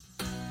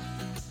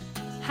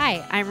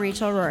Hi, I'm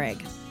Rachel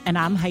Rohrig. And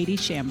I'm Heidi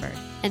Shambert.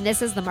 And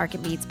this is the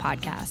Market Meets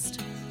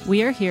podcast.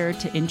 We are here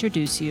to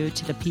introduce you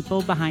to the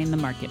people behind the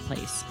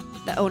marketplace.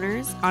 The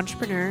owners,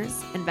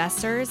 entrepreneurs,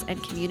 investors,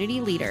 and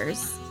community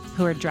leaders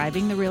who are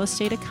driving the real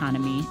estate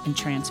economy and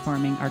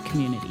transforming our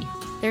community.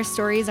 Their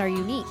stories are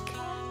unique.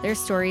 Their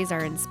stories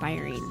are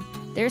inspiring.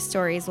 Their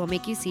stories will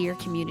make you see your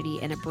community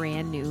in a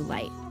brand new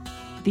light.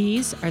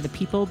 These are the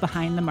people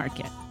behind the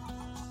market.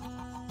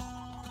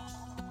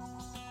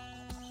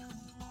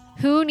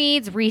 Who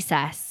needs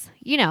recess?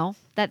 You know,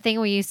 that thing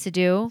we used to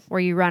do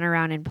where you run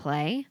around and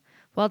play.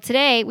 Well,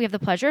 today we have the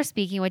pleasure of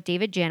speaking with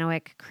David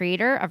Janowick,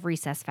 creator of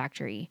Recess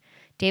Factory.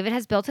 David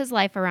has built his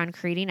life around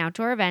creating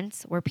outdoor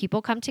events where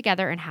people come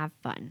together and have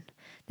fun.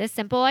 This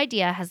simple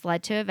idea has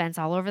led to events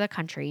all over the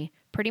country.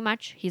 Pretty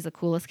much, he's the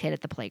coolest kid at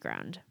the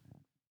playground.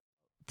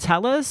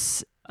 Tell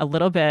us a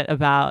little bit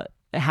about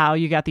how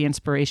you got the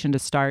inspiration to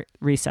start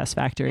Recess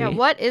Factory. Yeah,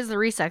 what is the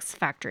Recess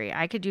Factory?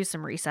 I could do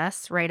some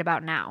recess right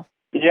about now.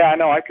 Yeah, I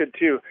know, I could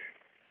too.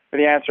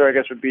 The answer, I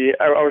guess, would be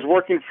I was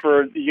working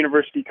for the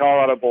University of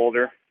Colorado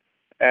Boulder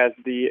as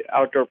the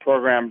outdoor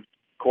program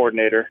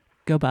coordinator.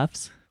 Go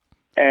Buffs.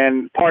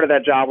 And part of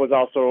that job was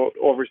also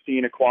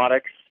overseeing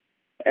aquatics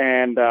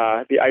and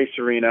the ice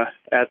arena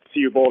at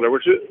CU Boulder,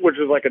 which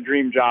was like a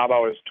dream job. I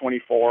was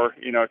 24,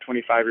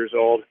 25 years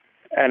old.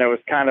 And it was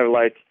kind of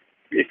like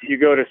if you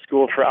go to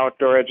school for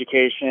outdoor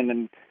education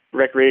and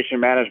recreation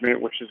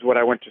management, which is what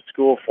I went to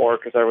school for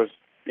because I was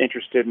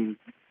interested in,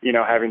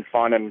 having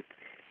fun and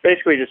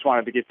basically just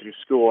wanted to get through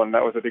school, and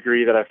that was a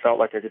degree that I felt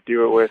like I could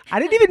do it with. I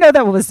didn't even know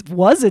that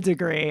was a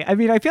degree. I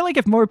mean, I feel like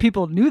if more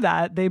people knew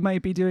that, they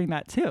might be doing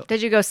that too.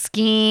 Did you go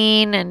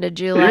skiing and did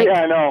you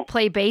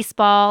play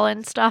baseball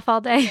and stuff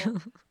all day?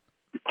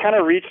 Kind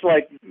of reached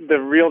like the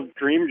real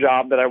dream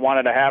job that I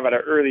wanted to have at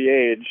an early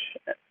age,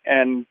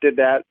 and did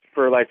that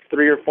for like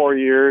 3 or 4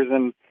 years.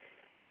 And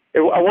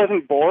I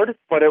wasn't bored,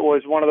 but it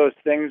was one of those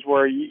things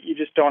where you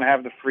just don't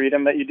have the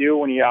freedom that you do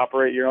when you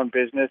operate your own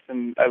business.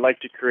 And I like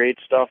to create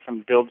stuff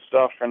and build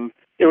stuff. And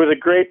it was a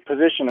great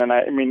position. And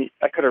I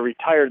could have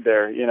retired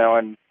there,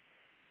 in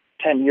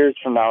 10 years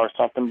from now or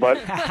something. But,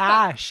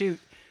 shoot,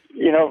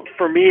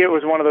 for me, it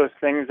was one of those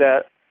things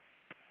that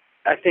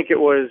I think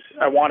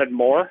I wanted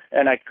more,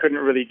 and I couldn't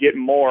really get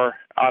more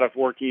out of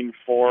working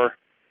for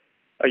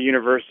a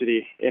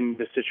university in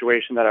the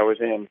situation that I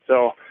was in.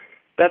 So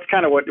that's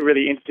kind of what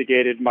really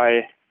instigated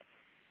my,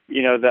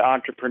 the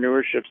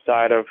entrepreneurship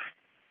side of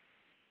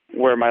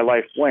where my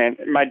life went.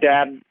 My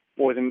dad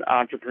was an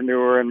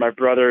entrepreneur and my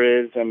brother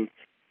is. And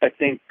I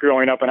think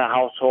growing up in a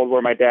household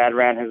where my dad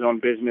ran his own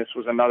business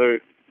was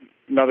another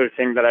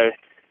thing that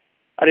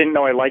I didn't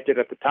know I liked it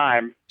at the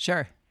time.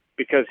 Sure.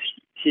 Because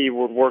he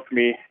would work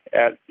me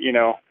at,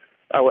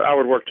 I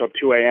would work till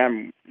 2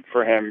 a.m.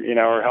 for him,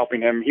 or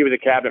helping him. He was a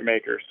cabinet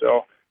maker.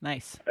 So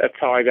nice. That's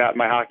how I got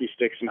my hockey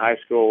sticks in high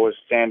school, was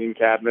sanding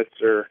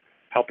cabinets or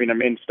helping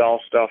him install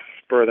stuff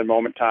spur of the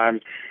moment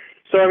times.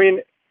 So,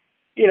 I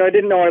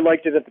didn't know I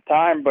liked it at the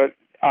time, but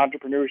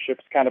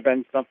entrepreneurship's kind of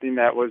been something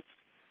that was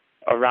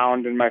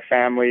around in my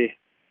family.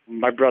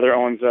 My brother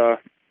owns a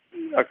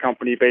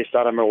company based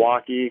out of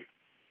Milwaukee,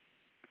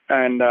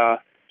 and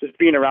just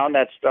being around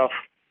that stuff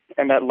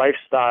and that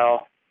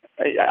lifestyle,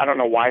 I don't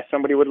know why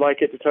somebody would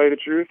like it, to tell you the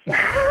truth,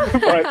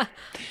 but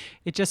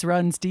it just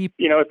runs deep.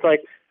 It's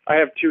like I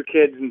have 2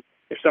 kids, and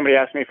if somebody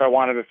asked me if I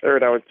wanted a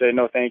third, I would say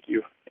no, thank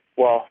you.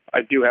 Well,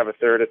 I do have a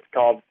third. It's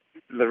called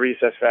the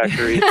Recess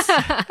Factory.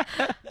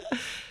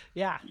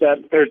 Yeah.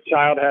 That third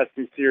child has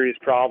some serious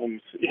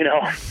problems,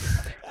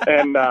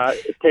 and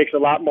it takes a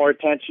lot more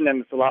attention,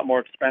 and it's a lot more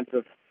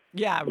expensive.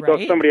 Yeah, right. So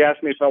if somebody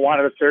asked me if I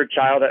wanted a third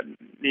child that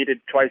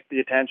needed twice the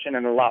attention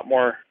and it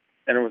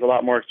was a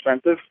lot more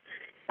expensive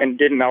and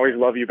didn't always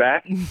love you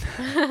back,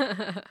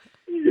 then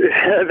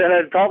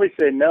I'd probably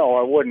say no,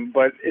 I wouldn't.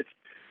 But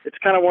it's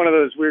kind of one of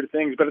those weird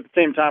things, but at the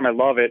same time, I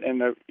love it,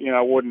 and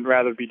I wouldn't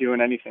rather be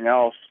doing anything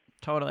else.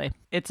 Totally,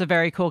 it's a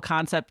very cool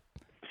concept.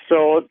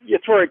 So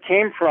it's where it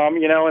came from,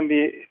 and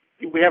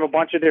we have a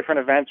bunch of different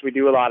events. We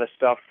do a lot of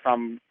stuff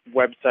from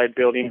website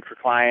building for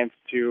clients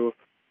to,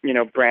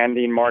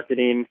 branding,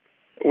 marketing.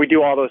 We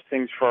do all those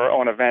things for our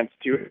own events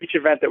too. Each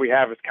event that we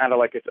have is kind of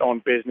like its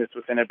own business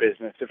within a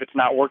business. If it's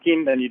not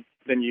working, then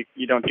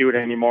you don't do it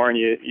anymore, and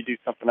you do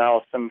something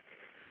else, and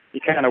you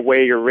kind of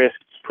weigh your risks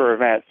per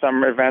event.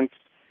 Some events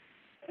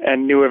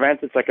and new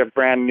events, it's like a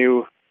brand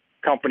new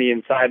company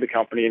inside the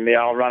company, and they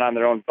all run on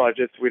their own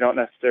budgets. We don't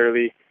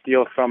necessarily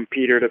steal from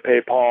Peter to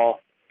pay Paul.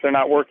 If they're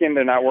not working,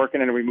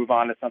 and we move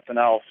on to something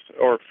else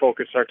or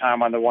focus our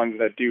time on the ones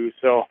that do.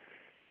 So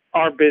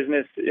our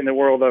business in the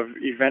world of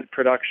event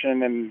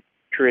production and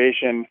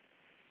creation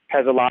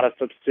has a lot of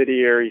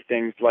subsidiary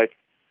things like,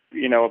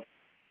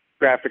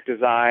 graphic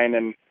design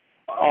and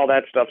all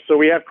that stuff. So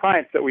we have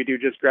clients that we do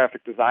just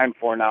graphic design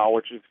for now,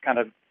 which is kind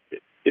of,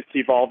 it's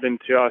evolved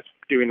into us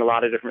doing a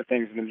lot of different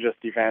things than just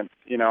events,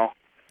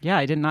 Yeah,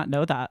 I did not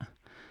know that.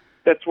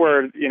 That's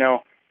where,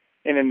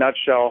 in a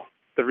nutshell,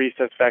 the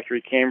Recess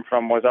Factory came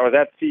from. Was I was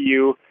at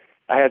CU.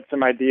 I had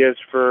some ideas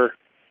for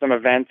some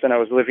events, and I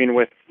was living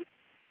with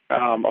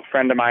a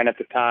friend of mine at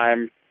the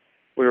time.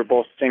 We were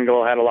both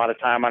single, had a lot of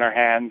time on our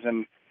hands,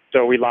 and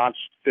so we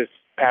launched this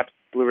Pabst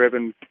Blue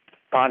Ribbon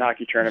pond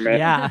hockey tournament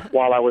Yeah.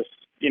 while I was,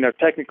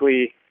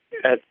 technically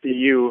at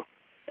CU,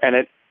 and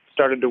it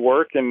started to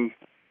work, and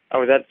I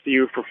was at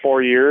CU for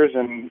 4 years,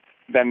 and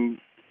then,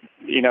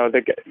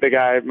 the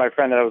guy, my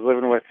friend that I was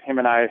living with, him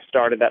and I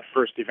started that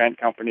first event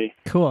company,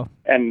 Cool.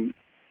 and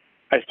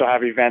I still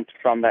have events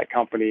from that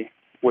company,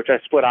 which I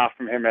split off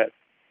from him at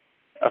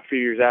a few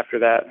years after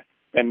that,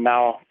 and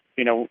now,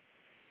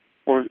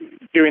 we're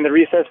doing the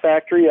Recess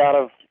Factory out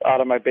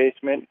of my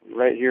basement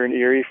right here in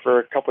Erie for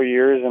a couple of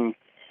years, and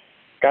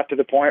got to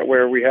the point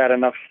where we had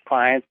enough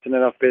clients and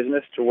enough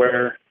business to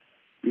where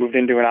we moved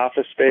into an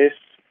office space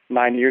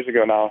 9 years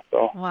ago now.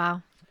 So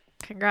Wow.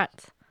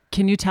 Congrats.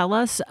 Can you tell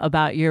us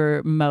about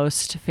your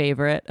most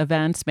favorite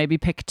events? Maybe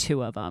pick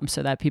two of them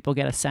so that people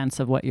get a sense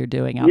of what you're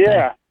doing out there.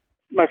 yeah,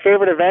 my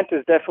favorite event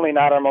is definitely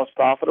not our most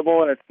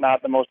profitable, and it's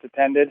not the most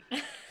attended.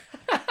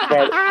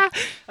 But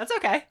That's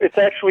okay. it's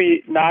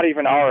actually not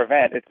even our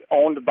event. It's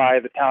owned by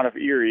the town of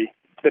Erie.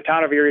 The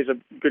town of Erie is a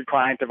good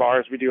client of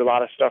ours. We do a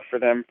lot of stuff for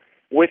them,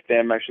 with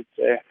them, I should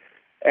say.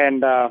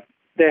 And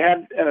they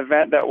had an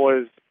event it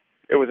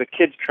was a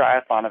kids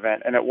triathlon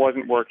event, and it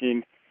wasn't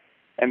working,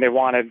 and they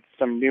wanted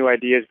some new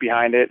ideas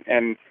behind it.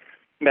 And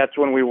that's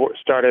when we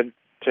started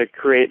to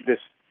create this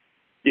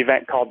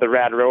event called the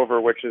Rad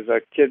Rover, which is a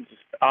kids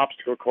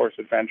obstacle course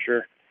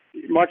adventure.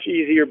 Much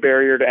easier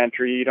barrier to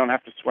entry. You don't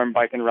have to swim,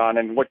 bike, and run.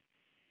 And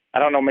I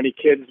don't know many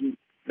kids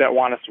that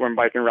want to swim,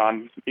 bike, and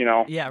run,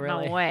 Yeah,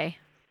 really. No way.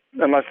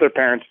 unless their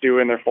parents do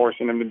and they're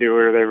forcing them to do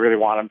it or they really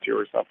want them to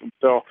or something.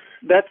 So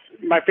that's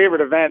my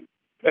favorite event.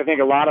 I think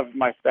a lot of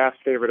my staff's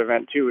favorite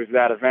event, too, is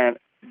that event,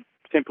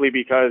 simply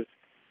because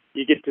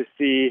you get to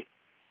see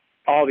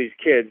all these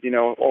kids,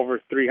 over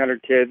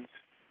 300 kids,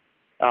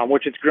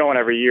 which it's growing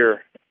every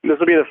year. This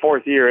will be the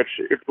fourth year. It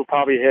will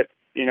probably hit,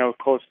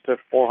 close to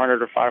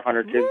 400 or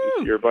 500 kids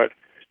this year, but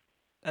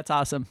That's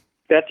awesome.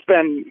 that's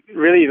been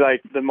really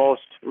like the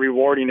most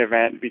rewarding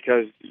event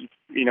because,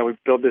 we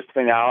build this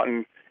thing out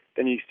and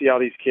then you see all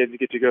these kids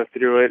get to go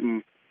through it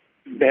and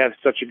they have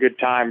such a good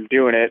time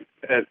doing it.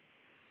 That,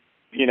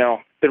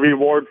 the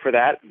reward for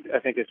that, I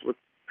think, is what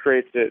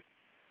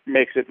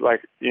makes it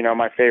like,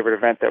 my favorite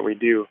event that we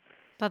do.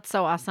 That's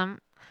so awesome.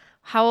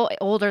 How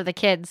old are the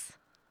kids?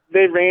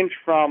 They range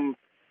from,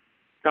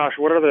 gosh,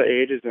 what are the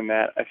ages in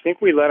that? I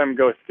think we let them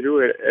go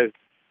through it as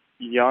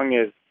young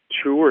as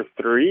 2 or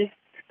 3.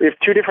 We have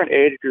 2 different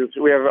age groups.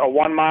 We have a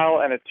 1 mile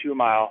and a 2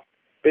 mile,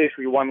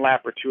 basically 1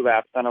 lap or 2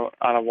 laps on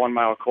a 1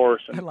 mile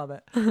course. I love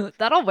it.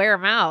 That'll wear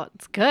them out.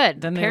 It's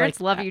good. Then they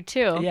Parents like- love you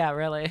too. Yeah,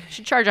 really. You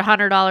should charge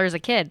 $100 a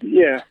kid.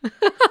 Yeah.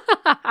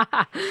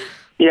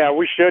 Yeah,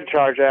 we should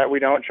charge that. We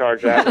don't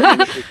charge that. I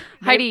mean,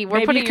 Heidi, we're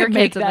Maybe putting you your could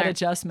make kids in that there.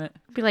 adjustment.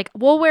 Be like,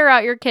 we'll wear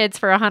out your kids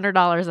for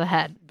 $100 a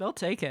head. They'll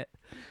take it.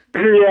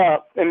 yeah,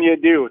 and you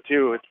do,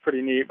 too. It's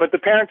pretty neat. But the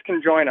parents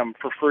can join them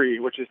for free,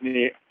 which is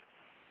neat.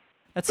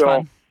 That's So,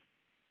 fun.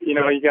 You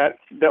got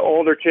the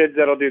older kids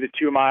that'll do the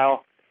 2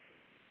 mile,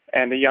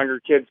 and the younger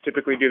kids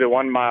typically do the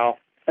 1 mile,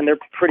 and they're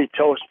pretty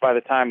toast by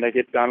the time they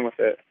get done with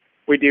it.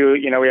 We do,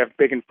 we have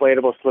big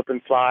inflatable slip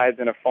and slides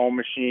and a foam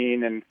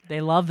machine and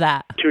They love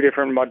that. 2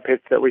 different mud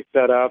pits that we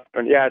set up.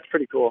 And yeah, it's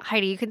pretty cool.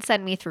 Heidi, you can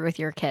send me through with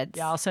your kids.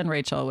 Yeah, I'll send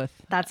Rachel with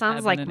That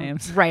sounds admin like and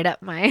names. right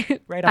up my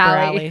Right up her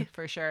alley,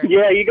 for sure.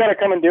 Yeah, you got to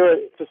come and do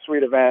it. It's a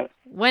sweet event.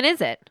 When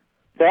is it?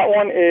 That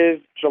one is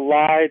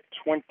July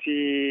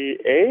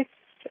 28th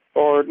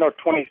or no,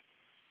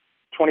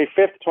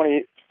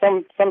 25th,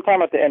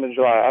 sometime at the end of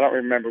July. I don't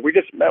remember. We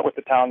just met with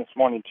the town this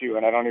morning too,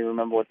 and I don't even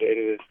remember what date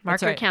it is. Mark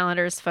That's your right.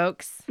 calendars,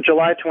 folks.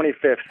 July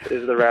 25th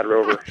is the Rad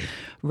Rover.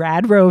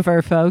 Rad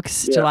Rover,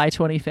 folks, Yeah. July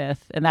 25th.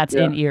 And that's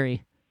in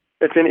Erie.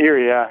 It's in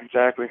Erie, yeah,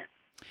 exactly.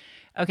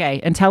 Okay.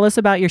 And tell us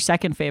about your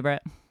second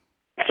favorite.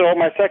 So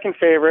my second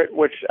favorite,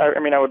 which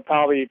I would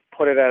probably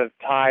put it at a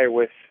tie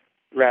with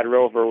Rad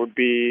Rover, would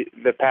be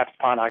the Pabst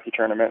Pond Hockey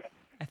Tournament.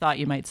 I thought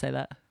you might say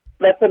that.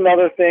 That's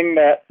another thing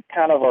that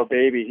kind of our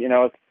baby,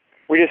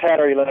 we just had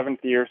our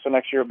 11th year, so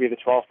next year will be the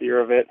 12th year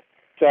of it.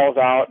 Sells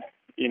out,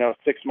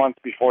 6 months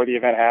before the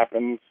event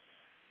happens.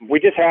 We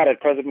just had it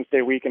President's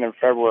Day weekend in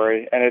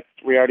February, and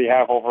we already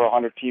have over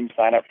 100 teams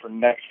sign up for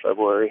next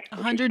February. which is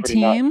 100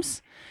 pretty nuts.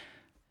 teams?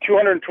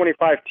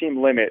 225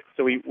 team limit,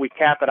 so we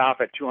cap it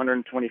off at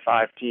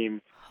 225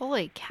 teams.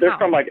 Holy cow. They're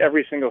from like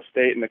every single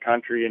state in the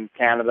country and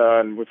Canada,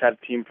 and we've had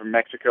a team from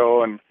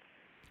Mexico and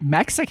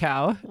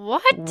Mexico?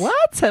 What?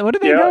 What? What do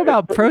they Yeah, know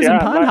about it's- pros yeah,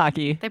 and pond my-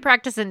 hockey? They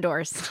practice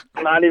indoors.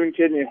 I'm not even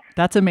kidding you.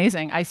 That's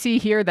amazing. I see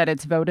here that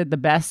it's voted the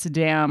best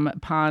damn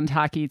pond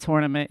hockey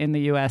tournament in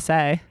the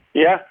USA.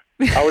 Yeah,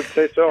 I would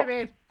say so.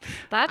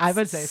 That's I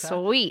would say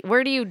so. sweet.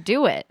 Where do you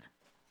do it?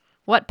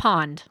 What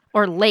pond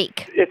or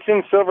lake? It's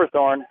in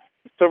Silverthorne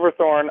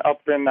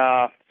up in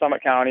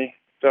Summit County.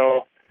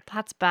 So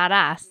That's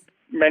badass.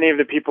 many of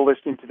the people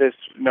listening to this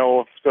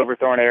know of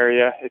Silverthorne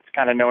area. It's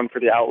kind of known for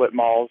the outlet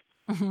malls.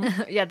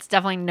 Yeah, it's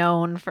definitely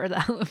known for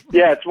that.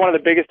 Yeah, it's one of the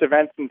biggest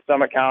events in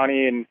Summit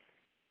County, and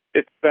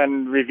it's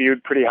been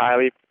reviewed pretty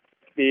highly.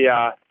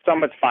 The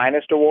Summit's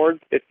Finest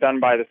Awards. It's done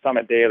by the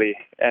Summit Daily,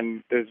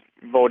 and there's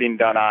voting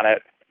done on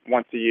it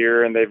once a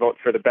year, and they vote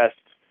for the best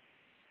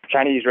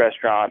Chinese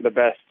restaurant, the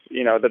best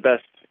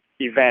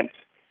event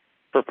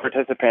for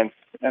participants,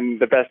 and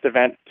the best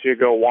event to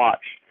go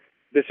watch.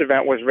 This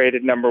event was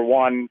rated number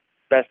 1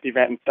 best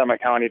event in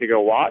Summit County to go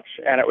watch,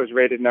 and it was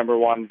rated number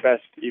 1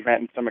 best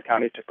event in Summit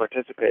County to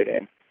participate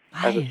in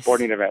as a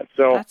sporting event.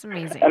 So that's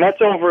amazing. And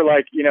that's over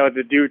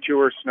the Dew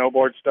Tour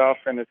snowboard stuff,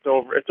 and it's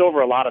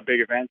over a lot of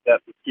big events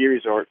at the ski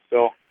resort.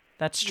 So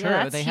that's true.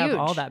 Yeah, that's they huge. have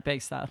all that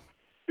big stuff.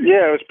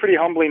 Yeah, it was pretty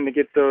humbling to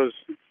get to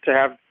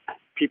have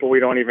people we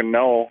don't even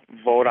know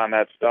vote on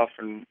that stuff,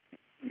 and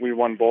we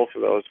won both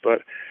of those.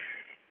 But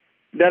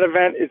that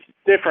event is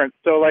different.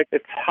 So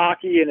it's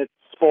hockey and it's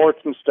sports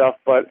and stuff,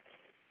 but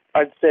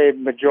I'd say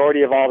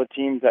majority of all the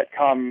teams that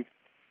come,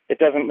 it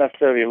doesn't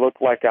necessarily look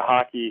like a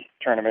hockey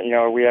tournament.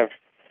 We have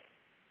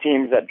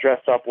teams that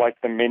dress up like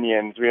the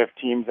Minions. We have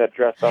teams that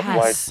dress up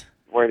like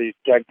wear these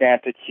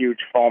gigantic, huge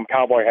foam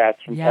cowboy hats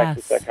from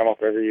Texas that come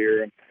up every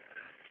year. And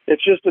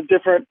it's just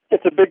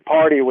it's a big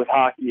party with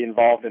hockey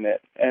involved in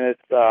it. And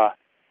it's,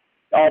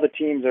 all the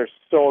teams are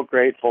so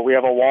grateful. We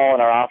have a wall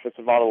in our office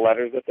of all the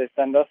letters that they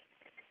send us.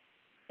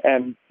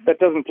 And that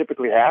doesn't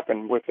typically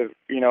happen with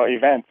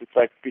events. It's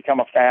like become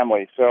a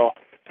family. So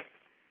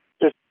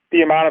just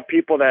the amount of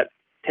people that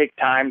take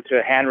time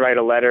to handwrite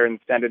a letter and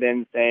send it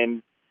in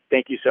saying,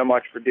 thank you so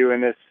much for doing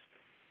this.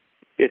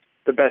 It's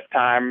the best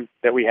time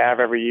that we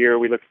have every year.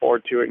 We look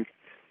forward to it. And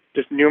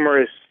just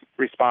numerous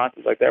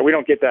responses like that. We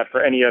don't get that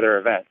for any other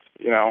event,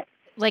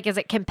 Is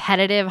it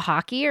competitive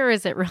hockey or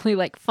is it really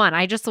fun?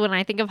 When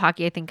I think of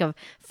hockey, I think of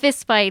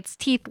fist fights,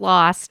 teeth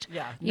lost,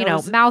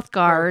 mouth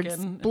guards,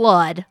 broken.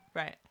 blood.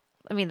 Right.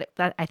 I mean,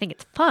 I think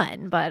it's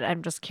fun, but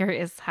I'm just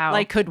curious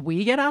how. Could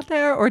we get out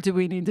there, or do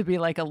we need to be a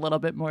little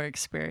bit more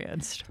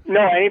experienced?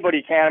 No,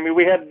 anybody can. I mean,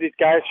 we had these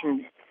guys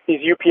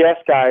these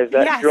UPS guys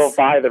that drove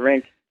by the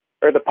rink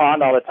or the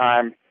pond all the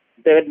time.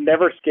 They had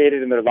never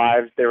skated in their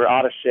lives. They were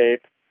out of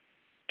shape.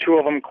 2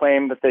 of them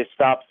claimed that they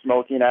stopped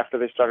smoking after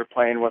they started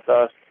playing with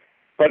us.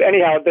 But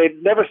anyhow,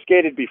 they'd never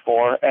skated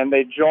before, and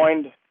they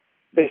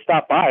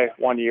stopped by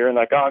one year and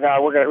oh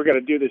God, we're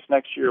gonna do this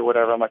next year or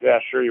whatever. I'm like, yeah,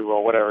 sure you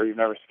will, whatever. You've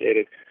never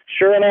skated.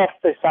 Sure enough,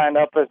 they signed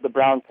up as the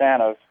Brown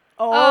Santas.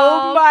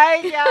 Oh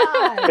my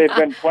God! They've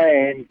been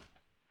playing,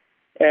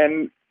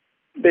 and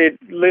they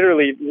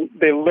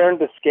learned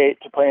to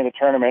skate to play in the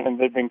tournament, and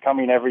they've been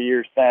coming every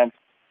year since.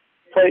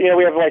 So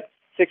we have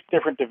 6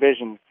 different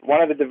divisions.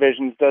 One of the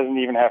divisions doesn't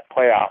even have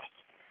playoffs,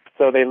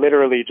 so they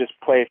literally just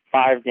play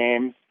 5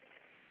 games.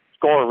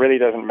 Score really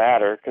doesn't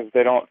matter because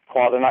they're not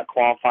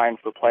qualifying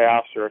for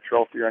playoffs or a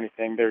trophy or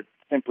anything. They're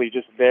simply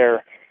just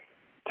there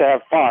to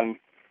have fun,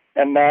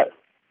 and that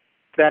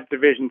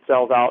division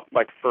sells out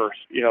first.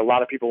 A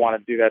lot of people want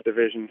to do that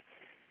division,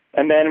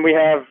 and then we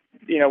have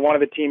one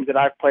of the teams that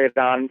I've played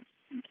on.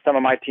 Some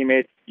of my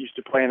teammates used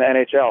to play in the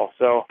NHL,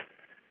 so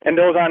and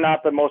those are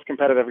not the most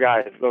competitive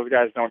guys. Those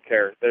guys don't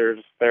care. They're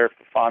just there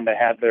for fun. They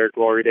had their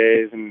glory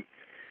days and.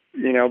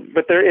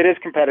 But it is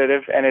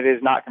competitive and it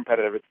is not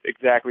competitive. It's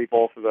exactly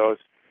both of those.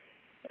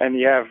 And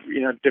you have,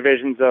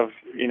 divisions of,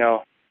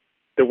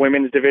 the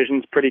women's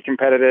division's pretty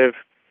competitive.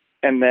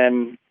 And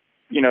then,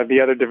 the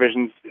other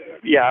divisions,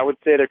 I would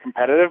say they're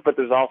competitive, but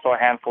there's also a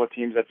handful of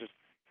teams that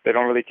they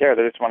don't really care.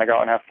 They just want to go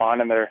out and have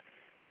fun. And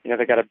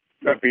they got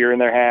a beer in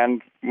their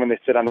hand when they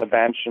sit on the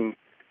bench and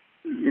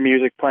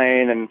music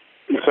playing. And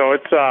so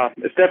it's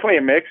definitely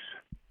a mix.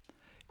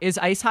 Is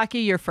ice hockey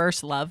your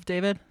first love,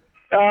 David?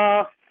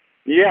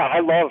 Yeah, I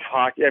love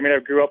hockey. I mean, I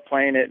grew up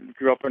playing it,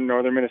 grew up in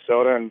northern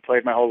Minnesota and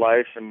played my whole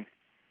life and,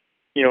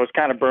 was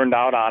kind of burned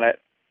out on it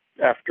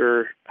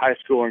after high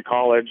school and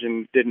college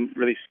and didn't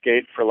really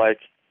skate for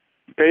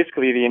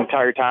basically the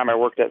entire time I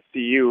worked at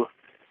CU.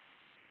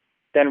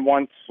 Then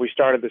once we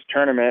started this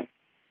tournament,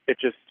 it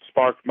just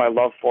sparked my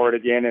love for it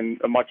again in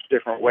a much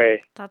different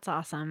way. That's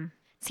awesome.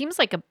 Seems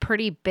like a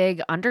pretty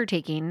big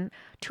undertaking.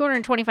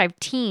 225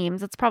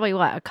 teams. It's probably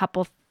a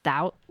couple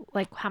thousand,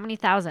 how many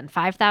thousand?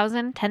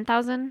 5,000?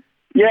 10,000?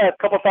 Yeah,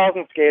 a couple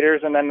thousand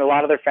skaters, and then a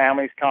lot of their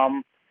families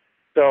come.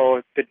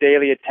 So the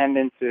daily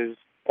attendance is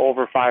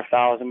over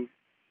 5,000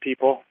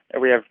 people.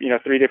 And we have,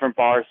 3 different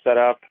bars set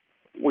up.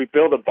 We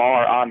build a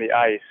bar on the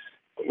ice.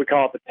 We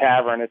call it the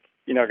Tavern. It's,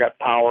 got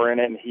power in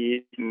it and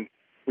heat, and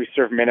we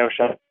serve minnow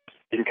shots.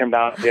 You can come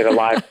down and get a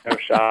live minnow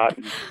shot.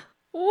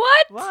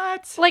 What?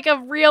 With a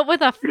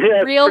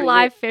real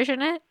live fish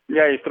in it?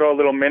 Yeah, you throw a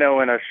little minnow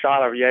in a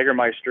shot of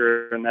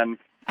Jägermeister, and then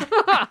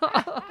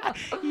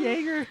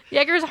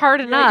Jaeger's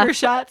hard enough. Jaeger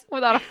shots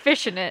without a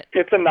fish in it.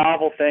 It's a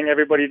novel thing.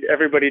 Everybody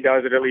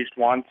does it at least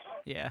once.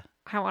 Yeah.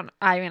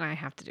 I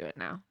have to do it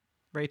now.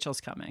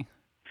 Rachel's coming.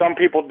 Some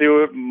people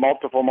do it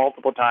multiple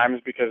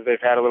times because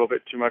they've had a little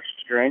bit too much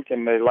to drink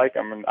and they like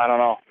them. And I don't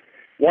know.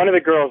 One of the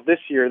girls this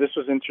year, this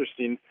was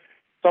interesting.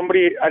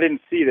 I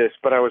didn't see this,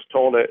 but I was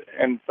told it.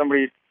 And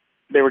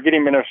they were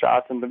getting minnow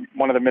shots, and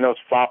one of the minnows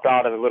flopped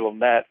out of a little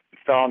net,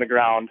 fell on the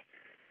ground.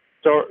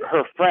 So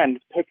her friend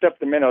picked up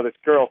the minnow. This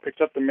girl picked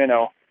up the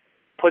minnow,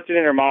 puts it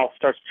in her mouth,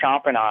 starts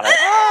chomping on it,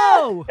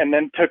 Oh, and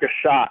then took a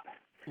shot.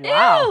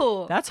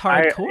 wow. Ew. That's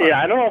hardcore.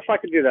 I don't know if I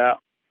could do that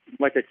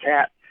like a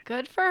cat.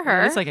 Good for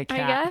her. It's like a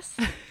cat.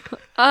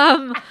 I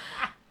guess.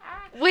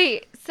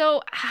 Wait,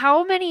 so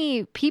how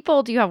many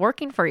people do you have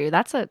working for you?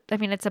 It's a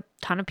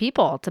ton of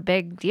people. It's a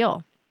big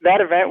deal.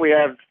 That event, we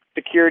have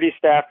security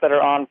staff that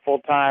are on full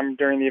time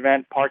during the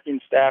event, parking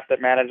staff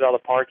that manage all the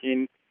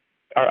parking,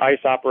 our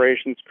ice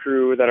operations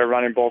crew that are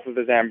running both of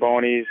the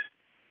Zambonis,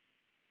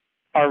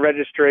 our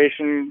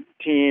registration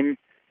team,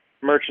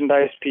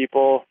 merchandise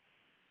people.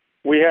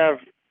 We have,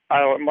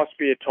 it must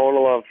be a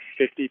total of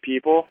 50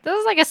 people, This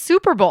is like a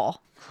Super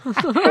Bowl.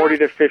 40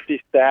 to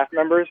 50 staff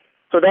members.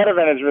 So that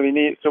event is really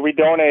neat. So we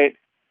donate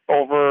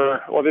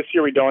this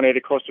year we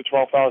donated close to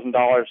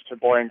 $12,000 to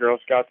Boy and Girl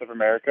Scouts of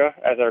America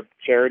as our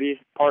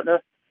charity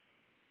partner.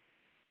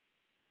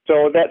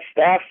 So that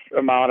staff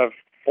amount of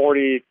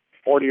 40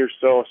 or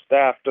so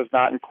staff does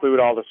not include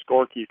all the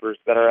scorekeepers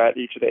that are at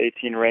each of the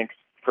 18 rinks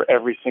for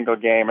every single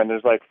game, and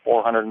there's like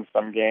 400 and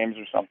some games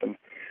or something.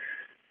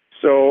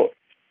 So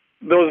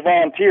those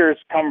volunteers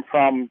come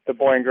from the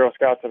Boy and Girl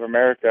Scouts of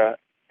America,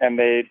 and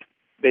they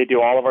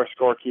do all of our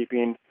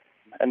scorekeeping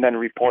and then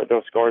report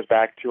those scores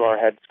back to our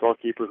head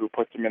scorekeeper, who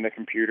puts them in the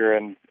computer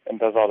and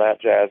does all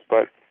that jazz.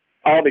 But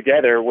all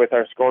together with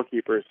our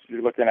scorekeepers,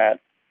 you're looking at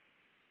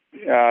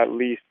at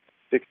least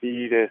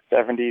 60 to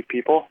 70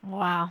 people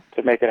Wow.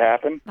 to make it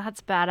happen.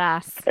 That's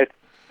badass.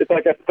 It's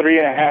like a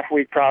 3.5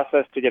 week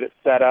process to get it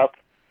set up,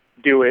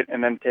 do it,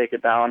 and then take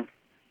it down.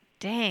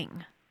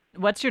 Dang.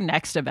 What's your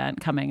next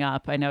event coming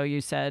up? I know you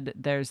said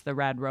there's the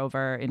Red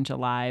Rover in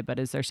July, but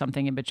is there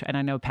something in between? And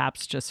I know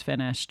PAPS just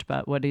finished,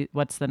 but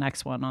what's the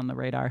next one on the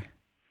radar?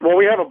 Well,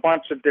 we have a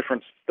bunch of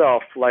different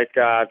stuff, like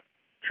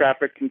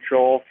traffic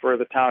control for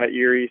the town of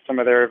Erie, some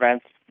of their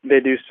events. They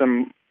do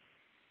some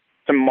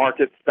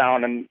markets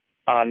down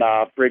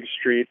on Briggs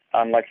Street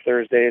on like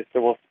Thursdays.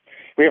 So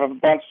we have a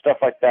bunch of stuff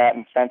like that,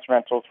 and fence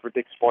rentals for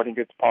Dick's Sporting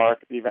Goods Park,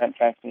 event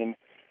fencing.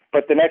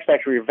 But the next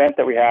actual event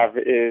that we have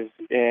is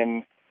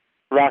in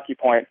Rocky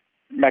Point,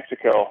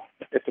 Mexico.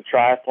 It's a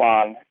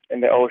triathlon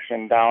in the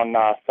ocean down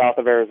south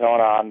of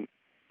Arizona on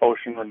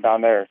ocean down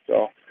there.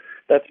 So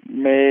that's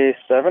May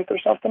 7th or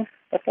something,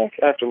 I think.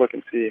 I have to look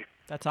and see.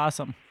 That's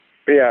awesome.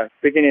 But yeah,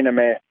 beginning of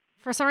May.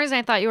 For some reason,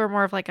 I thought you were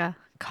more of like a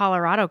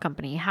Colorado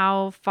company.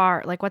 How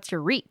far, like what's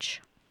your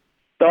reach?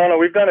 So no,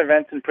 we've done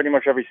events in pretty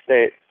much every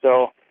state.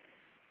 So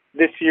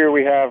this year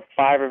we have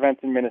 5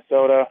 events in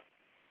Minnesota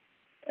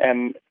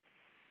and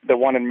the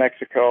one in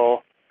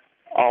Mexico,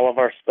 all of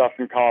our stuff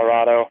in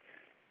Colorado.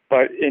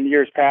 But in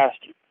years past,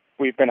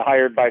 we've been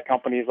hired by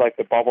companies like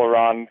the Bubble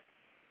Run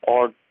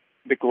or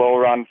the Glow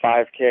Run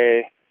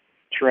 5K,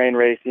 terrain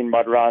racing,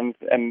 mud runs,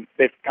 and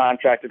they've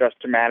contracted us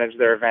to manage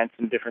their events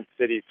in different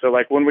cities. So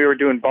like when we were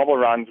doing Bubble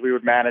Runs, we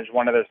would manage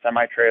one of their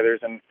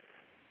semi-trailers and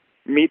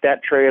meet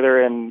that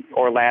trailer in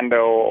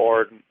Orlando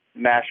or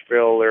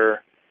Nashville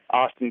or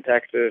Austin,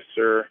 Texas,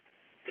 or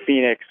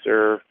Phoenix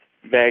or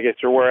Vegas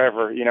or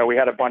wherever. You know, we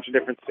had a bunch of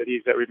different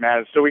cities that we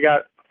managed. So we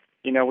got,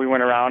 we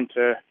went around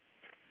to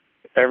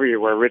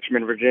everywhere: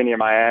 Richmond, Virginia,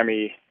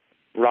 Miami,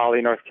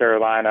 Raleigh, North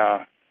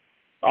Carolina,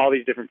 all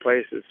these different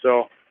places.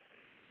 So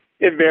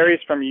it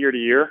varies from year to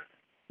year.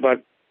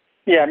 But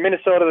yeah,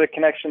 Minnesota, the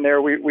connection there,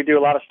 we do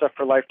a lot of stuff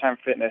for Lifetime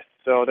Fitness.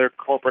 So their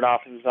corporate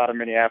office is out of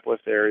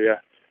Minneapolis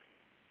area,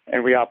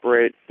 and we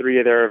operate 3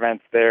 of their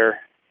events there.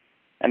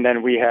 And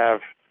then we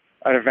have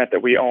an event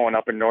that we own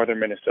up in northern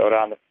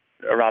Minnesota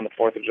around the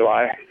 4th of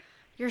July.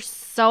 You're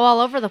so all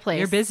over the place.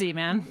 You're busy,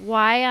 man.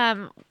 Why?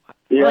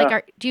 Yeah.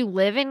 Do you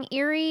live in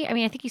Erie? I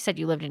mean, I think you said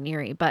you lived in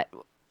Erie, but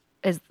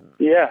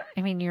Yeah.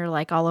 I mean, you're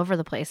like all over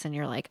the place, and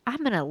you're like,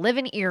 I'm gonna live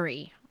in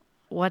Erie.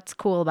 What's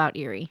cool about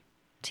Erie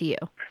to you?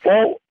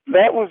 Well,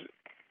 that was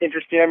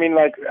interesting. I mean,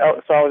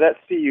 so I was at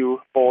CU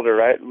Boulder,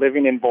 right?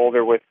 Living in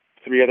Boulder with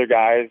 3 other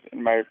guys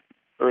in my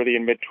early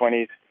and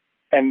mid-20s.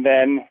 And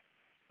then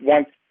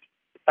once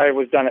I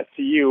was done at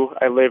CU,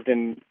 I lived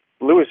in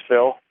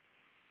Louisville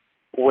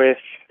with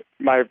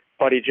my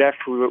buddy Jeff,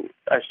 who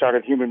I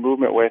started Human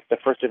Movement with, the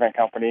first event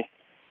company,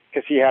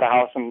 because he had a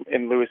house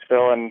in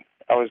Louisville, and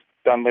I was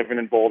done living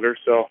in Boulder.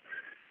 So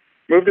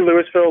moved to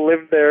Louisville,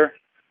 lived there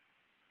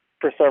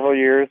for several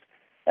years,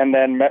 and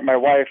then met my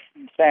wife,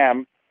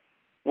 Sam.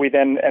 We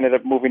then ended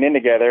up moving in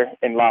together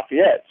in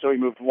Lafayette. So we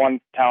moved one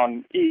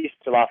town east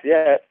to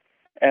Lafayette.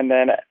 And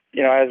then,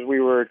 as we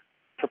were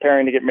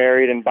preparing to get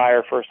married and buy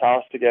our first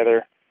house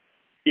together,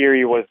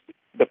 Erie was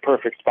the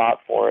perfect spot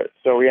for it.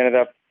 So we ended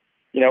up,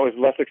 it was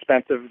less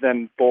expensive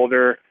than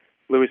Boulder,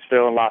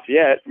 Louisville, and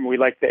Lafayette. And we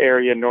liked the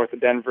area north of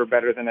Denver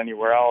better than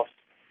anywhere else.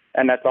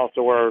 And that's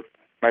also where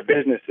my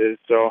business is.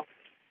 So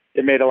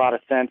it made a lot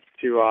of sense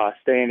to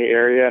stay in the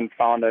area, and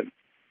found a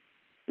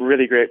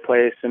really great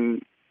place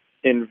in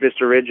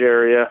Vista Ridge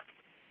area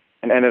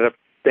and ended up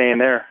staying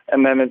there.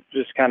 And then it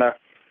just kind of,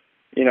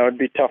 it'd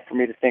be tough for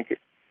me to think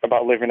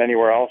about living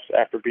anywhere else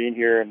after being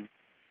here and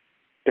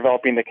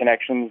developing the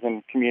connections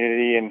and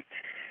community and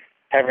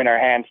having our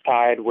hands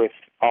tied with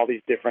all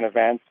these different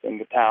events in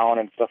the town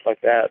and stuff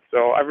like that.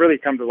 So I've really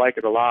come to like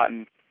it a lot,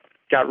 and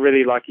got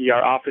really lucky.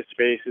 Our office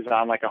space is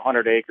on like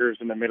 100 acres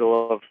in the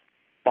middle of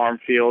farm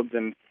fields,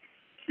 and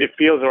it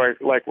feels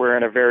like we're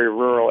in a very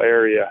rural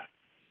area,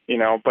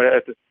 but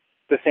at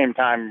the same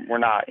time, we're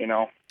not,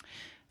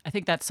 I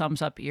think that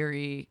sums up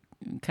Erie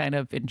kind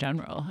of in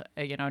general.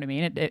 You know what I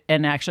mean?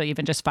 And actually,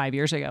 even just 5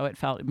 years ago, it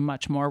felt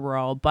much more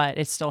rural, but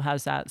it still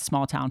has that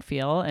small town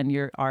feel, and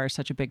you are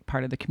such a big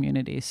part of the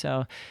community.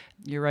 So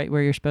you're right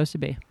where you're supposed to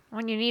be.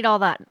 When you need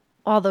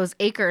all those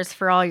acres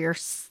for all your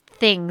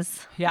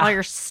things, Yeah. all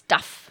your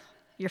stuff,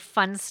 your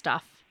fun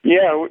stuff.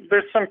 Yeah,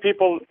 there's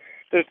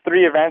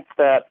 3 events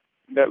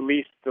that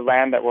lease the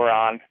land that we're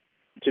on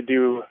to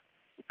do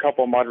a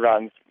couple mud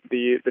runs.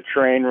 The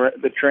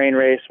train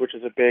race, which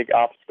is a big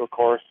obstacle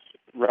course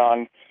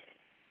run,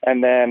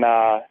 and then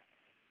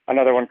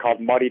another one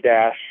called Muddy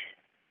Dash,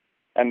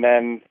 and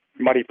then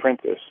Muddy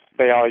Princess.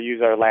 They all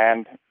use our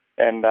land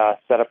and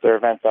set up their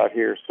events out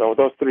here. So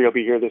those 3 will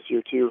be here this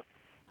year too.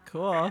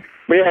 Cool.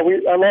 But yeah,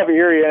 I love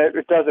Erie.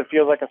 It does. It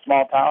feels like a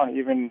small town,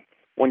 even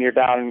when you're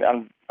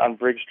down on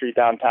Bridge Street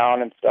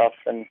downtown and stuff,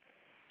 and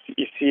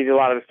you see a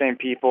lot of the same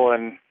people,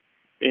 and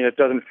it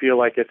doesn't feel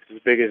like it's as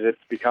big as it's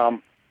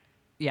become.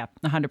 Yeah,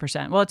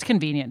 100%. Well, it's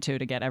convenient too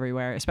to get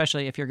everywhere,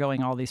 especially if you're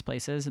going all these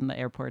places and the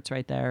airport's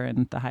right there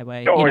and the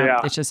highway. Yeah.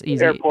 It's just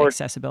easy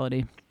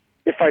accessibility.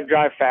 If I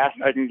drive fast,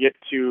 I can get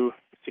to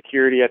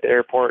security at the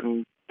airport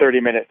in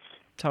 30 minutes.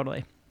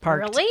 Totally.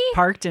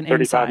 Parked and 35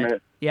 inside.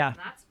 minutes. Yeah.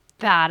 That's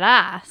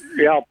badass.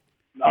 Yeah,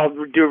 I'll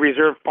do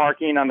reserve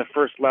parking on the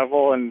first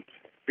level, and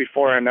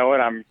before I know it,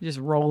 I'm just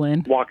roll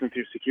in, walking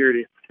through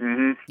security.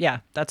 Mm-hmm. Yeah,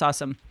 that's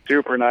awesome.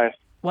 Super nice.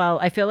 Well,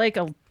 I feel like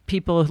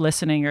people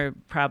listening are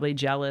probably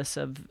jealous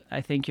of,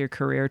 I think, your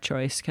career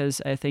choice,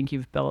 because I think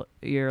you've built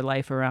your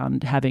life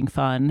around having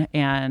fun,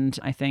 and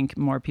I think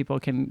more people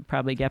can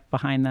probably get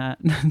behind that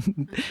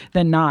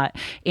than not.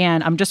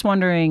 And I'm just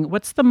wondering,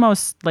 what's the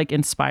most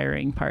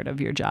inspiring part of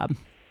your job?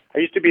 I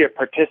used to be a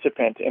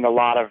participant in a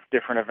lot of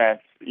different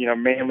events,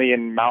 mainly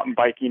in mountain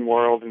biking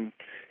world and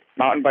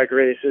mountain bike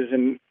races,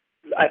 and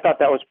I thought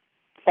that was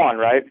fun,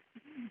 right?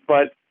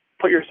 But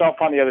put yourself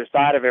on the other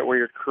side of it, where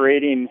you're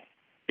creating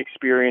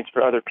experience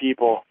for other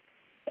people,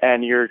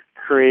 and you're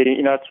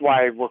creating, that's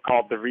why we're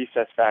called the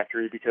Recess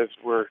Factory, because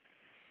we're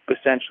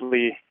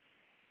essentially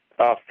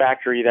a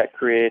factory that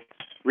creates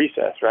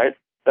recess, right?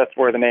 That's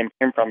where the name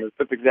came from.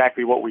 That's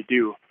exactly what we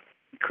do,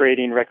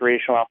 creating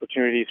recreational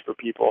opportunities for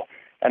people.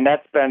 And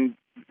that's been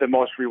the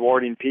most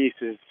rewarding piece,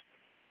 is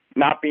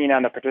not being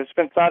on the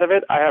participant side of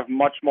it. I have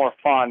much more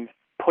fun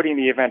putting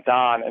the event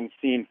on and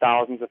seeing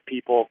thousands of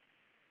people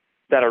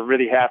that are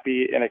really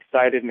happy and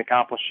excited and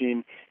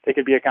accomplishing. They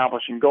could be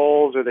accomplishing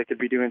goals, or they could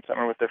be doing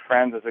something with their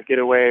friends as a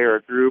getaway or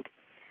a group.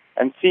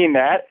 And seeing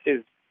that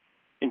is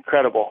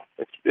incredible.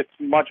 It's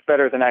much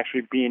better than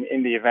actually being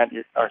in the event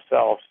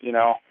ourselves.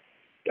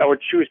 I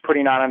would choose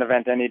putting on an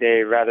event any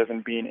day rather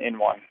than being in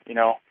one.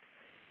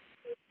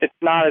 It's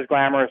not as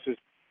glamorous as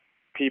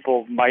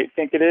people might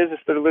think it is if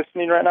they're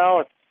listening right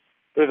now.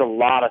 There's a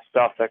lot of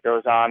stuff that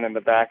goes on in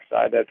the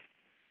backside that's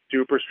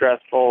super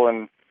stressful,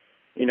 and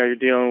you're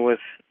dealing with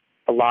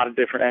a lot of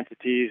different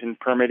entities and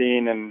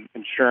permitting and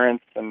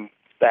insurance and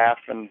staff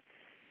and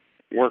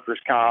workers'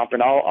 comp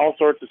and all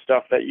sorts of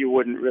stuff that you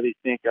wouldn't really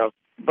think of.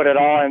 But it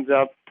all ends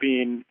up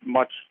being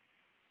much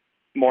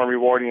more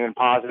rewarding and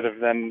positive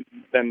than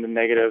the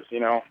negatives,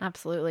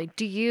 Absolutely.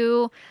 Do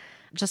you,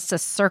 just to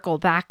circle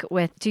back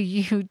do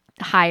you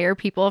hire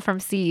people from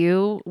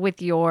CU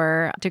with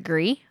your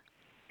degree?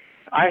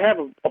 I have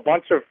a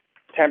bunch of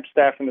temp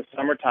staff in the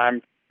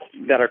summertime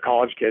that are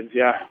college kids,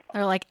 yeah.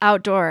 They're like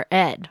outdoor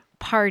ed,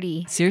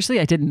 party. Seriously,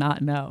 I did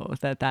not know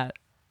that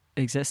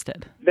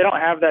existed. They don't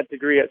have that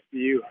degree at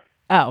CU.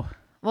 Oh.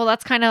 Well,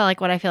 that's kind of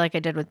like what I feel like I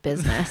did with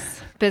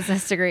business.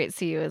 Business degree at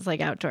CU is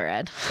like outdoor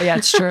ed. Yeah,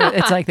 it's true.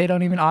 It's like they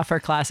don't even offer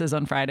classes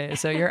on Fridays,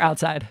 so you're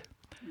outside.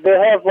 They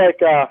have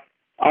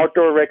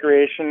outdoor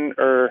recreation,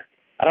 or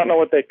I don't know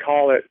what they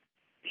call it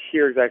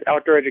here exactly,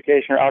 outdoor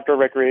education or outdoor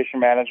recreation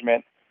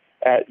management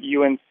at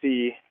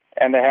UNC,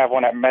 and they have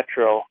one at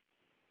Metro.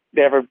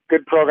 They have a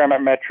good program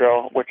at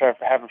Metro, which I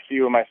have a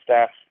few of my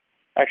staff.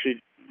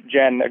 Actually,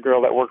 Jen, a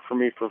girl that worked for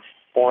me for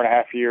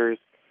 4.5 years,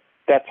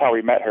 that's how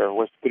we met her,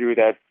 was through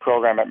that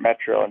program at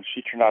Metro, and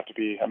she turned out to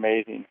be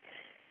amazing.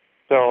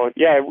 So,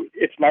 yeah,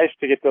 it's nice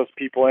to get those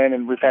people in,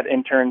 and we've had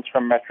interns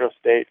from Metro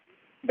State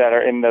that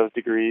are in those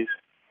degrees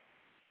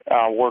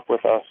work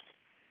with us.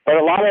 But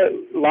a lot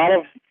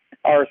of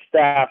our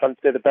staff, I'd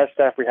say the best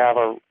staff we have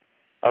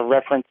are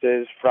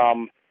references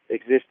from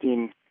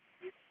existing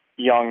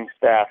young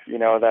staff,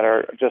 that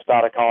are just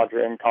out of college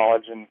or in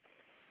college, and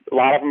a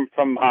lot of them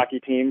from hockey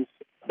teams.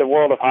 The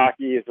world of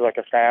hockey is like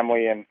a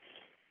family, and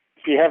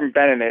if you haven't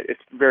been in it,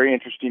 it's a very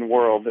interesting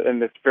world,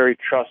 and it's very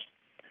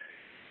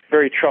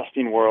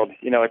trusting world.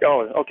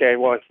 Oh, okay,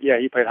 well, yeah,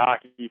 he played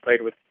hockey. He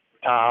played with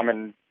Tom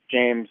and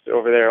James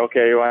over there.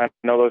 Okay, well, I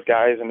know those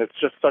guys, and it's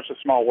just such a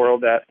small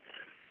world that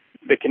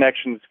the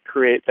connections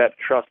create that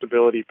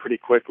trustability pretty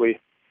quickly.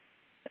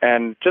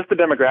 And just the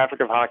demographic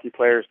of hockey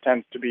players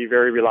tends to be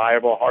very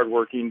reliable,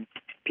 hardworking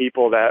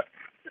people that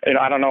And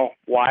I don't know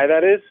why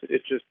that is.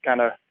 It's just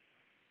the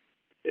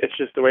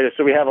way it is.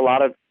 So we have a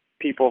lot of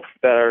people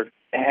that are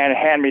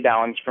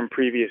hand-me-downs from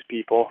previous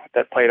people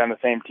that played on the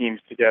same teams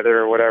together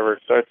or whatever.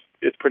 So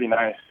it's pretty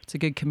nice. It's a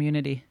good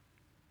community.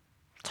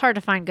 It's hard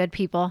to find good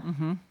people.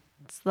 Mm-hmm.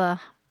 It's the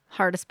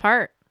hardest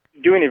part.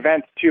 Doing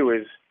events too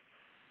is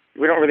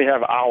we don't really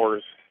have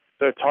hours.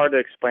 So it's hard to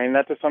explain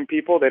that to some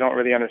people. They don't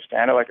really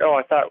understand it. Like, oh,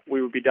 I thought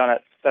we would be done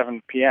at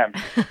 7 p.m.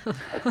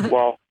 Like,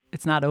 well,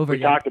 it's not over we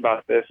yet. talked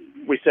about this.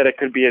 We said it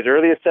could be as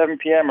early as 7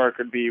 p.m. or it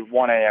could be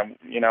 1 a.m.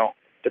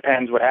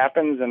 Depends what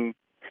happens and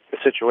the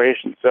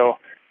situation. So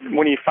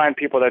when you find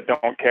people that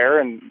don't care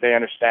and they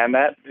understand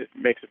that, it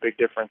makes a big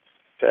difference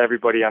to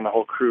everybody on the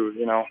whole crew,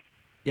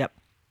 Yep,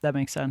 that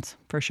makes sense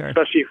for sure.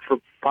 Especially for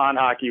pond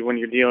hockey, when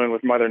you're dealing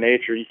with Mother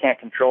Nature, you can't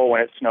control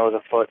when it snows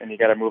a foot and you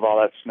got to move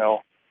all that snow.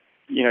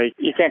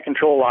 You can't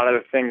control a lot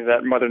of the things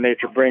that Mother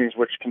Nature brings,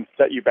 which can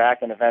set you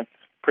back in events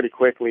pretty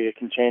quickly. It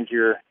can change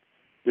your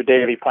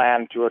daily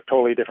plan to a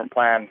totally different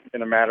plan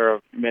in a matter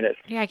of minutes.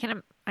 Yeah, I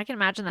can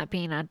imagine that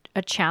being a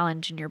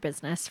challenge in your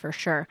business for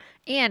sure.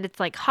 And it's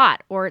like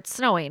hot or it's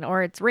snowing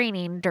or it's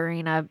raining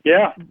during a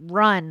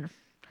run.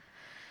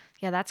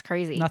 Yeah, that's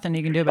crazy. Nothing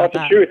you can do about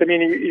That's that. the truth. I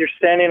mean, you're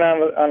standing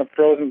on a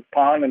frozen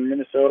pond in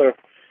Minnesota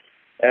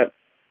at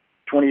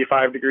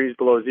 25 degrees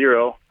below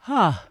zero,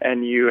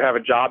 and you have a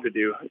job to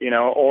do,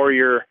 or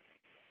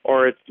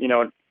it's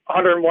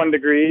 101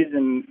 degrees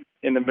in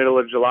the middle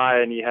of July,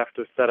 and you have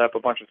to set up a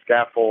bunch of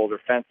scaffold or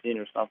fencing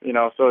or something,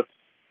 so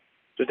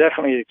there's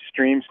definitely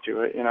extremes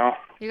to it,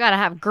 You got to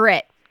have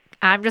grit.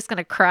 I'm just going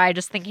to cry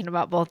just thinking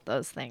about both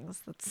those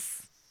things.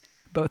 That's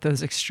Both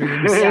those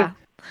extremes. yeah,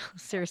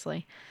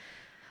 seriously.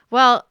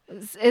 Well,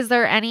 is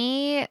there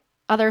any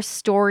other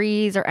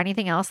stories or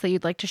anything else that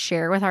you'd like to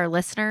share with our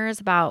listeners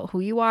about who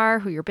you are,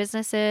 who your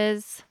business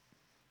is?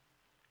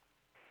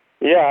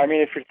 Yeah, I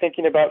mean, if you're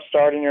thinking about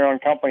starting your own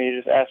company,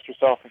 you just ask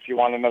yourself if you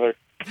want another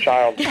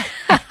child.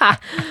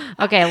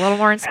 Okay, a little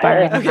more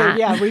inspiring than that.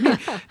 Yeah, we need.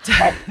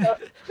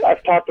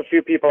 I've talked a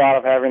few people out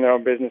of having their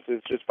own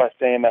businesses just by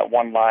saying that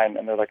one line,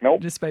 and they're like,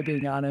 nope. Just by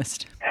being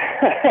honest.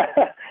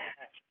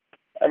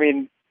 I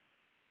mean,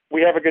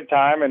 we have a good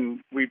time,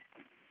 and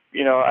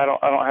I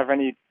don't have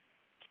any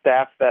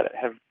staff that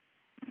have,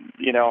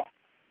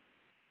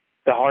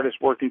 the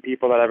hardest working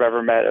people that I've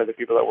ever met are the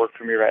people that work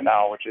for me right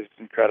now, which is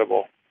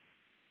incredible.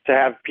 To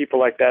have people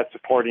like that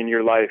supporting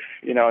your life,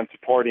 and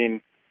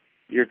supporting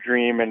your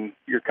dream and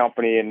your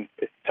company, and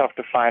it's tough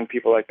to find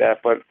people like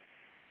that. But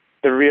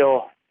the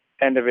real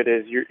end of it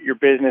is your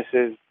business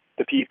is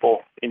the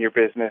people in your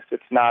business.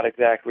 It's not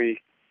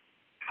exactly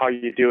how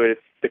you do it.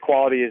 It's the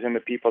quality is in the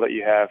people that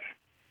you have.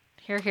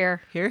 Hear,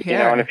 hear. Hear,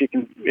 hear. And if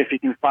you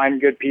can find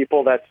good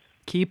people,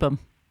 Keep them.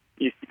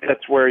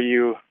 that's where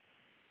you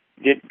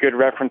get good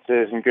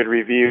references and good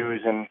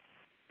reviews, and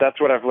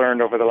that's what I've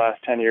learned over the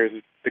last 10 years.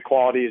 Is the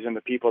quality is in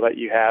the people that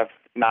you have,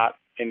 not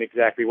in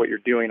exactly what you're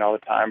doing all the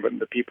time, but in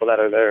the people that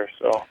are there.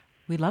 So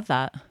We love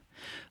that.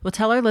 Well,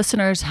 tell our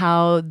listeners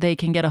how they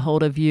can get a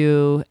hold of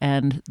you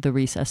and the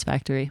Recess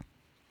Factory.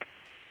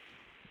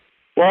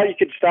 Well, you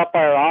could stop by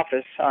our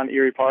office on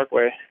Erie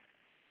Parkway,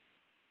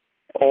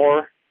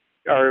 or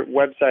our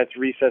website's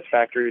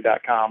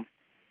recessfactory.com.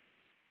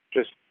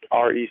 Just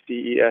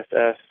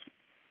RECESS.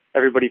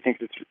 Everybody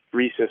thinks it's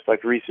Reese's,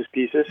 like Reese's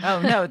Pieces. Oh,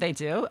 no, they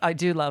do. I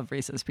do love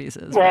Reese's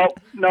Pieces. Well,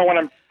 no, when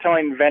I'm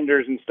telling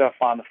vendors and stuff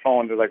on the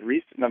phone, they're like,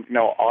 Reese's?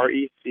 No,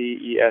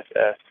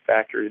 RECESS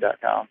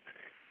factory.com.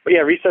 But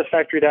yeah,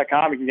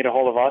 recessfactory.com, you can get a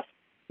hold of us.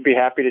 We'd be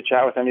happy to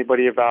chat with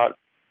anybody about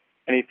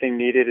anything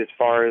needed as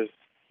far as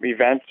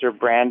events or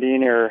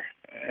branding or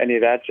any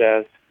of that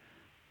jazz.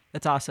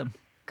 That's awesome.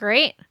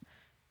 Great.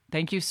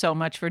 Thank you so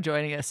much for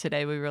joining us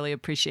today. We really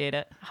appreciate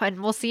it.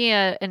 And we'll see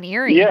you in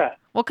Erie. Yeah.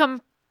 We'll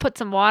come put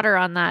some water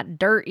on that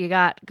dirt you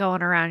got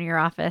going around your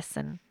office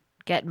and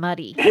get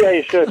muddy. Yeah,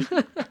 you should.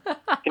 You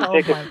can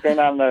take a spin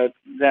on the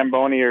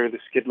Zamboni or the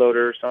skid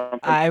loader or something.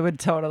 I would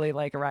totally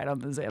like a ride on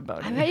the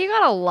Zamboni. I bet you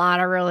got a lot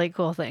of really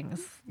cool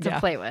things to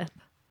play with.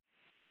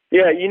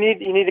 Yeah, you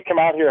need to come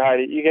out here,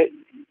 Heidi.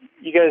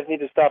 You guys need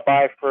to stop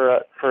by for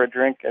a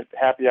drink at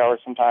happy hour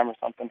sometime or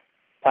something.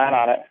 Plan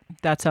on it.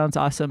 That sounds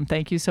awesome.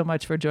 Thank you so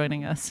much for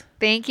joining us.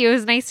 Thank you. It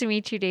was nice to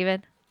meet you,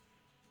 David.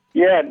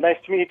 Yeah, nice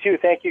to meet you too.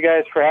 Thank you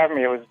guys for having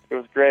me. It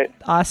was great.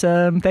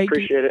 Awesome. Thank you.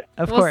 Appreciate it.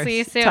 Of We'll course. see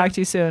you soon. Talk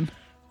to you soon.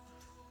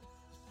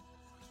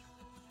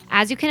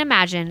 As you can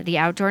imagine, the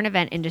outdoor and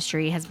event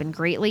industry has been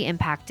greatly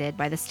impacted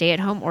by the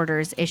stay-at-home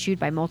orders issued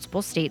by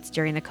multiple states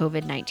during the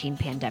COVID-19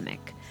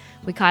 pandemic.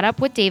 We caught up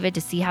with David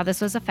to see how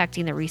this was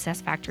affecting the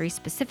Recess Factory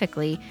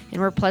specifically,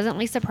 and were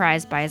pleasantly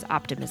surprised by his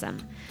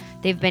optimism.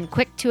 They've been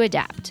quick to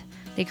adapt.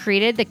 They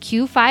created the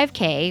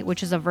Q5K,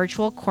 which is a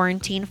virtual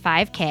quarantine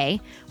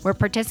 5K, where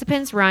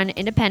participants run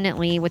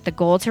independently with the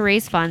goal to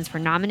raise funds for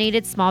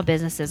nominated small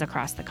businesses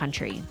across the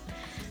country.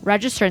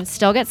 Registrants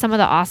still get some of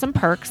the awesome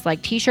perks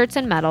like t-shirts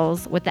and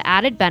medals, with the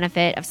added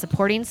benefit of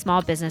supporting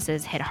small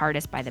businesses hit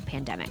hardest by the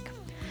pandemic.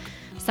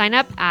 Sign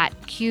up at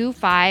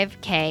q5k.us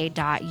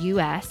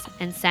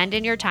and send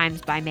in your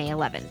times by May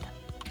 11th.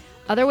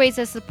 Other ways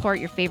to support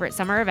your favorite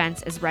summer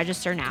events is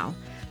register now.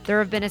 There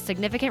have been a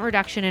significant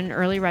reduction in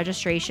early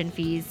registration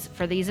fees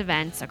for these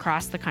events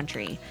across the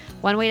country.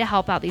 One way to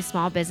help out these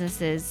small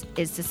businesses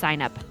is to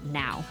sign up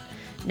now.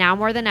 Now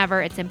more than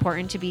ever, it's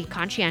important to be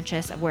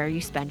conscientious of where you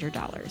spend your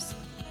dollars.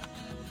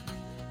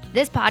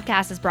 This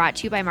podcast is brought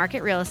to you by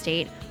Market Real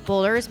Estate,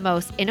 Boulder's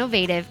most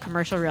innovative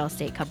commercial real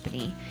estate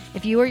company.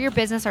 If you or your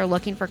business are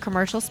looking for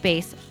commercial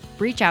space,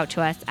 reach out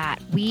to us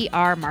at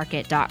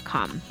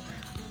wearemarket.com.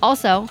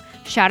 Also,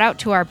 shout out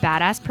to our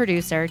badass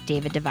producer,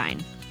 David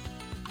Devine.